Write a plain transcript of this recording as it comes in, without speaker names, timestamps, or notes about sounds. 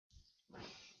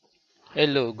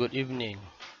Hello, good evening.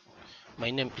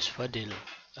 My name is Fadil.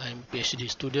 I'm PhD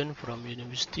student from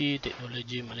University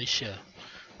Technology Malaysia.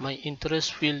 My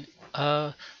interest field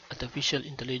are artificial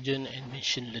intelligence and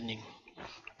machine learning.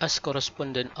 As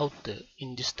correspondent author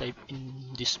in this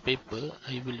paper,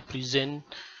 I will present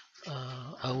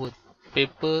our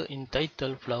paper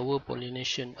entitled Flower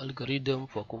Pollination Algorithm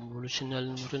for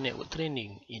Convolutional Neural Network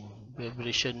Training in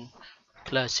Vibration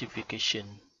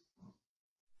Classification.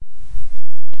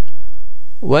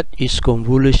 What is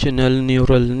Convolutional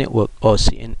Neural Network or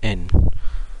CNN?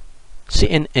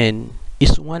 CNN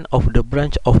is one of the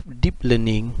branch of deep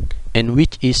learning and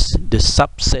which is the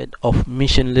subset of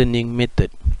machine learning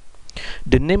method.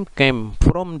 The name came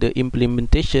from the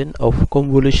implementation of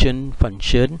convolution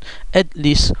function at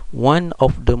least one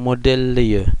of the model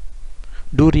layer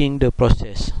during the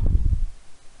process.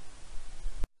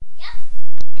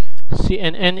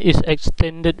 CNN is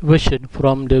extended version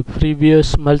from the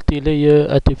previous multi-layer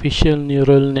artificial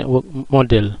neural network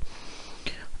model.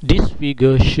 This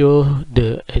figure shows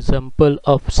the example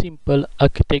of simple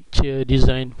architecture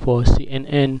design for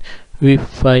CNN with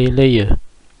 5 layers.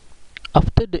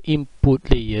 After the input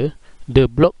layer, the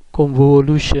block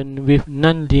convolution with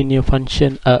nonlinear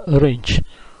function are arranged,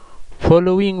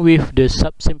 following with the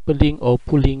subsampling or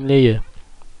pooling layer.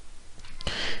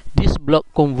 This block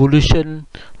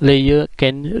convolution layer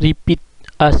can repeat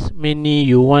as many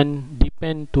you want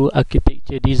depend to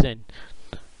architecture design.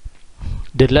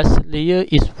 The last layer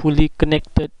is fully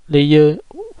connected layer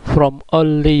from all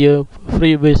layers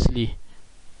previously.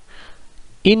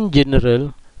 In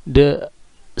general, the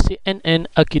CNN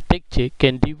architecture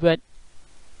can divide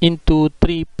into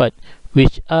 3 parts,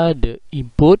 which are the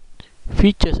input,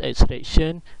 features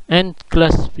extraction, and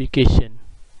classification.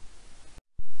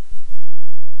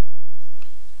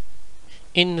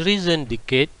 In recent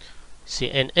decades,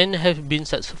 CNN have been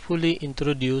successfully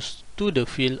introduced to the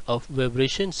field of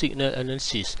vibration signal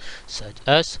analysis, such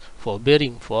as for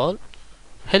bearing fault,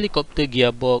 helicopter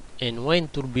gearbox, and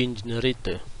wind turbine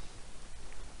generator.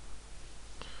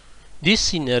 This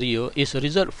scenario is a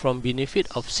result from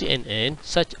benefit of CNN,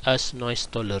 such as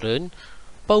noise tolerance,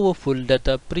 powerful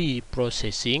data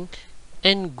pre-processing,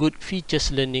 and good features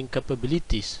learning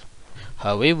capabilities.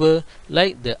 However,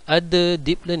 like the other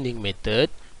deep learning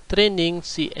method, training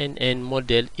CNN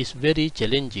model is very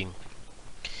challenging.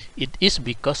 It is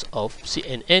because of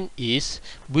CNN is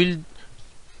built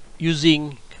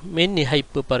using many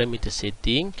hyperparameter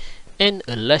settings and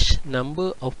a large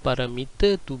number of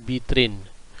parameters to be trained.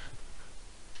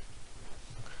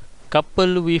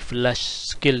 Coupled with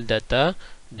large-scale data,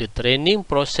 the training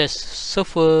process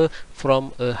suffers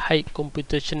from a high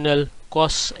computational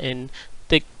cost and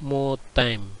take more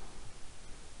time.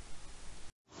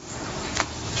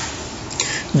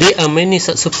 There are many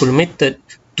successful methods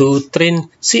to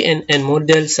train CNN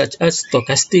models such as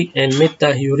stochastic and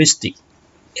meta-heuristic.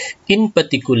 In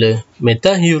particular,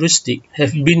 meta-heuristic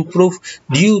have been proved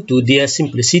due to their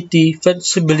simplicity,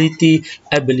 flexibility,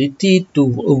 ability to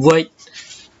avoid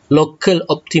local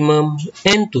optimum,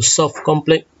 and to solve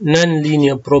complex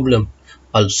non-linear problems.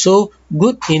 Also,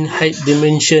 good in height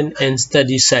dimension and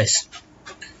study size.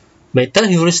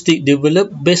 Meta-heuristic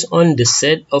developed based on the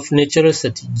set of natural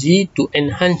strategy to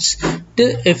enhance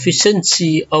the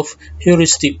efficiency of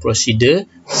heuristic procedure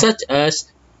such as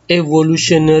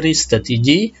evolutionary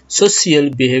strategy, social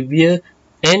behavior,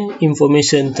 and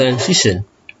information transition.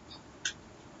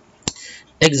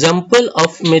 Examples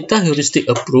of meta-heuristic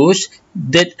approach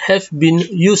that have been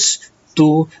used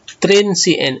to train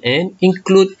CNN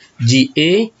include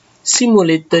GA,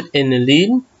 simulated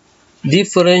annealing,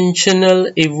 differential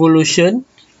evolution,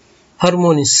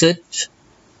 harmonic search,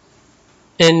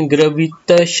 and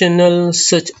gravitational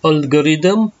search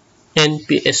algorithm, and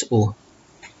PSO.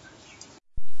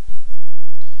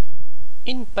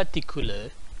 In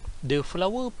particular, the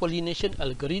flower pollination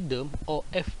algorithm or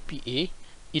FPA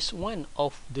is one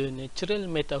of the natural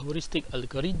meta-heuristic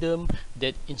algorithm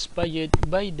that inspired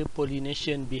by the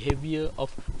pollination behavior of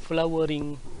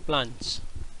flowering plants.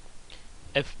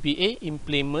 FPA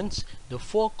implements the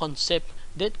 4 concepts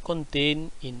that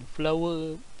contained in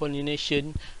flower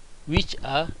pollination, which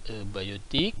are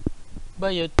abiotic,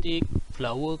 biotic,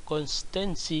 flower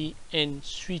constancy, and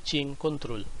switching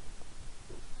control.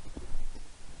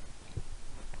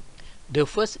 The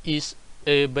first is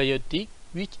abiotic,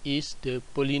 which is the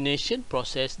pollination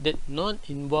process that not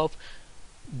involve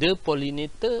the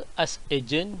pollinator as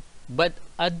agent but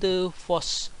other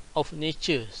force of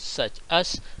nature such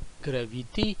as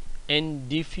gravity and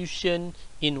diffusion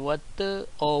in water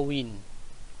or wind.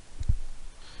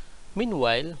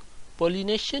 Meanwhile,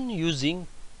 pollination using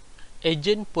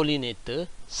agent pollinator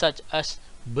such as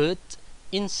birds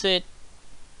insect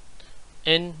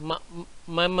and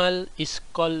mammal is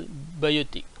called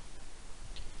biotic.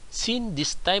 Since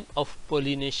this type of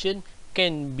pollination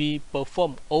can be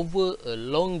performed over a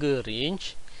longer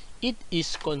range, it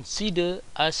is considered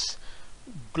as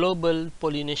global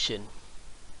pollination.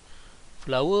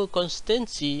 Flower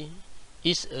constancy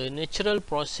is a natural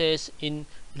process in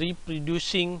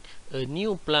reproducing a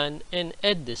new plant and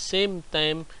at the same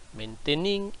time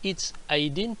maintaining its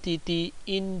identity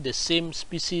in the same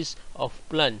species of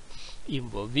plant,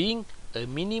 involving a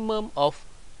minimum of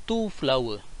 2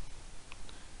 flowers.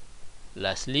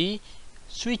 Lastly,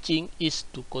 switching is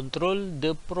to control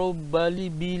the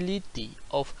probability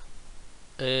of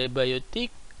a biotic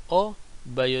or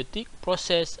biotic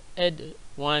process at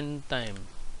one time.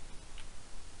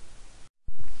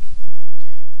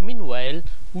 Meanwhile,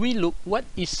 we look what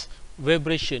is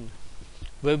vibration.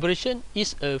 Vibration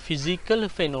is a physical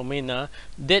phenomena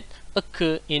that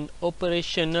occur in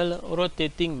operational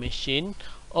rotating machine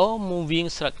or moving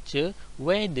structure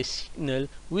where the signal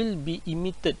will be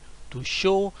emitted to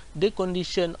show the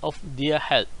condition of their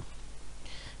health.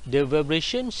 The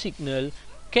vibration signal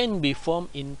can be formed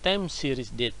in time series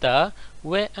data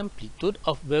where amplitude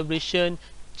of vibration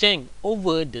change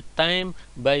over the time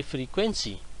by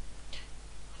frequency.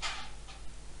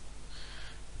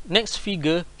 Next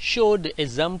figure shows the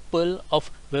example of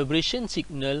vibration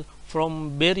signal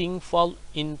from bearing fault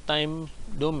in time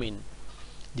domain.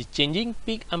 The changing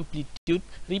peak amplitude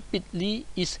repeatedly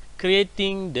is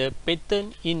creating the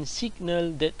pattern in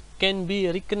signal that can be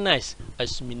recognized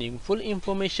as meaningful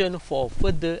information for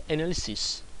further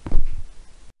analysis.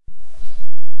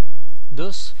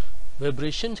 Thus,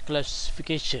 vibration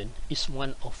classification is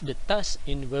one of the tasks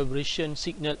in vibration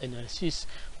signal analysis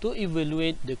to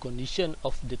evaluate the condition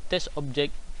of the test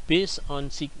object based on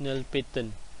signal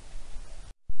pattern.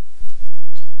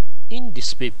 In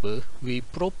this paper, we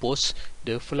propose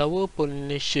the flower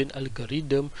pollination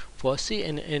algorithm for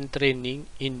CNN training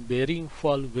in bearing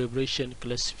fault vibration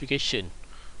classification.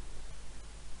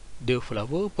 The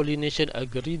flower pollination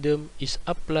algorithm is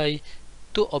applied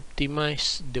to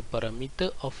optimize the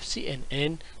parameter of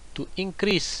CNN to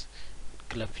increase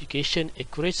classification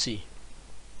accuracy.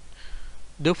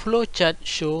 The flow chart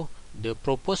shows the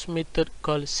proposed method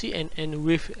called CNN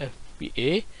with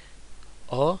FPA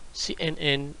or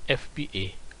CNN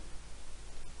FPA.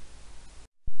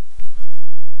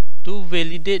 To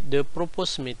validate the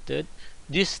proposed method,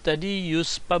 this study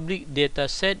used public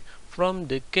dataset from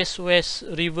the Case West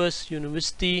Rivers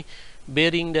University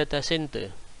Bearing Data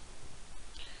Center.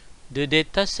 The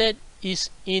dataset is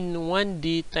in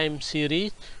 1D time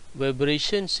series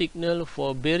vibration signal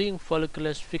for bearing fault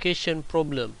classification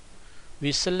problem.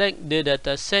 We select the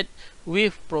dataset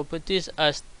with properties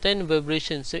as 10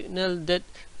 vibration signal that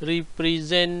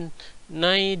represent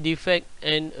 9 defect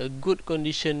and a good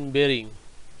condition bearing.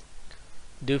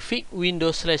 The fixed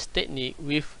window slice technique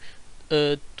with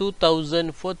a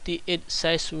 2048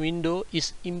 size window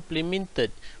is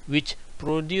implemented, which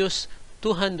produce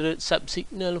 200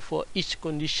 subsignal for each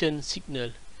condition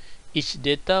signal. Each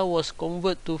data was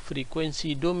converted to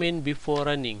frequency domain before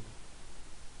running.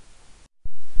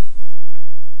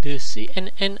 The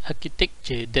CNN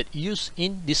architecture that used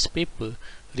in this paper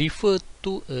refers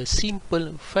to a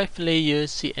simple 5-layer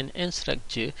CNN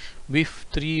structure with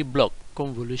 3 blocks,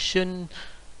 convolution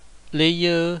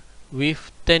layer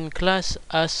with 10 class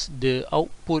as the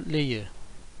output layer.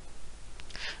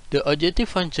 The objective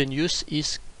function used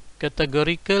is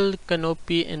categorical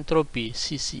canopy entropy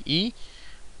 (CCE).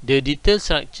 The detailed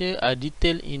structure are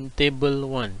detailed in table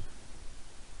 1.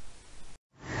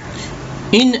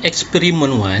 In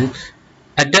experiment 1,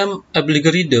 Adam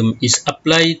algorithm is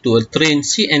applied to a trained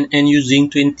CNN using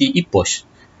 20 epochs.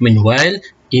 Meanwhile,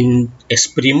 in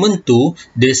experiment 2,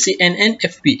 the CNN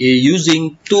FPA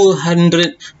using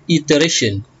 200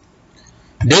 iteration.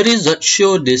 The results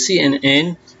show the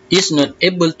CNN is not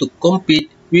able to compete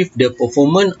with the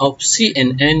performance of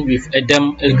CNN with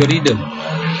Adam algorithm,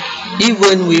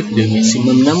 even with the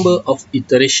maximum number of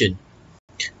iterations.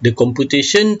 The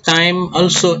computation time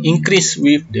also increased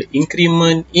with the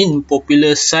increment in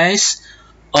popular size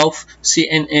of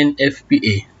CNN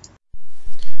FPA.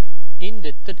 In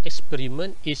the third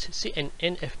experiment is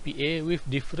CNN FPA with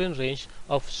different range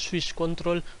of switch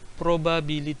control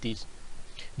probabilities.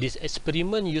 This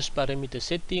experiment used parameter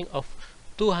setting of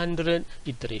 200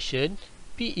 iteration,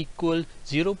 P equal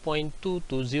 0.2 to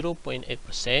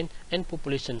 0.8% and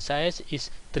population size is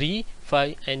 3,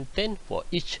 5 and 10 for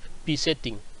each P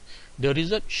setting. The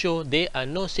results show there are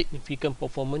no significant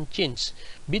performance change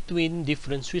between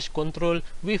different switch control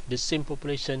with the same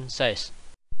population size.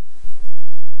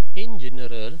 In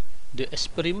general, The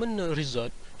experimental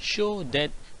result show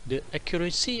that the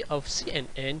accuracy of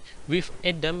CNN with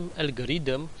Adam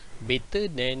algorithm better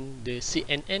than the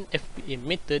CNN FPA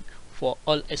method for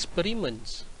all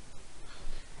experiments.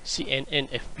 CNN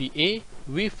FPA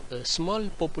with a small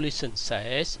population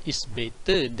size is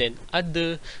better than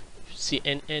other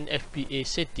CNN FPA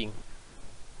setting.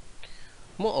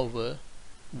 Moreover,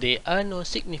 there are no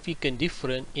significant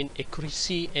difference in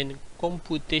accuracy and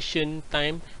computation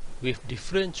time with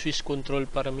different switch control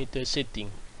parameter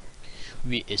setting.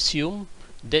 We assume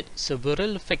that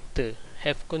several factors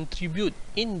have contributed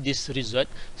in this result,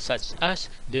 such as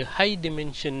the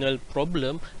high-dimensional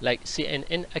problem like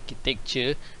CNN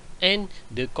architecture and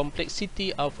the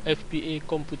complexity of FPA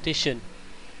computation.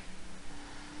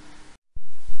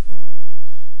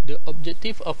 The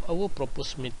objective of our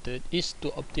proposed method is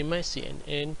to optimize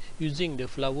CNN using the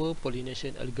flower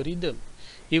pollination algorithm.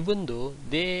 Even though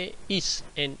there is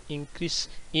an increase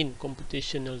in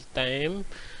computational time,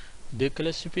 the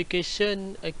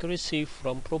classification accuracy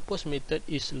from proposed method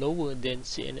is lower than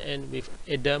CNN with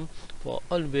Adam for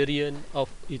all variants of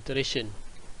iteration.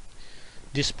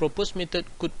 This proposed method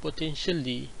could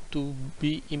potentially to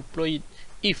be employed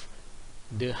if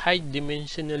the high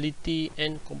dimensionality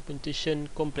and computation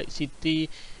complexity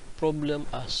problem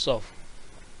are solved.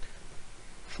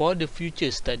 For the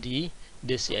future study,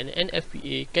 the CNN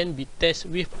FPA can be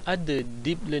tested with other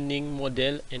deep learning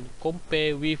model and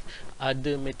compare with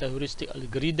other meta-heuristic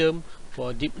algorithm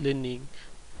for deep learning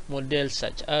models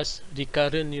such as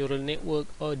recurrent neural network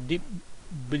or deep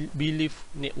belief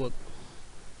network.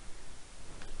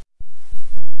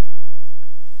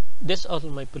 That's all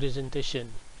my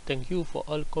presentation. Thank you for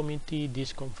all committee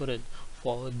this conference.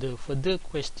 For the further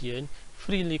question,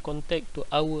 freely contact to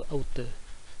our author.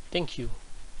 Thank you.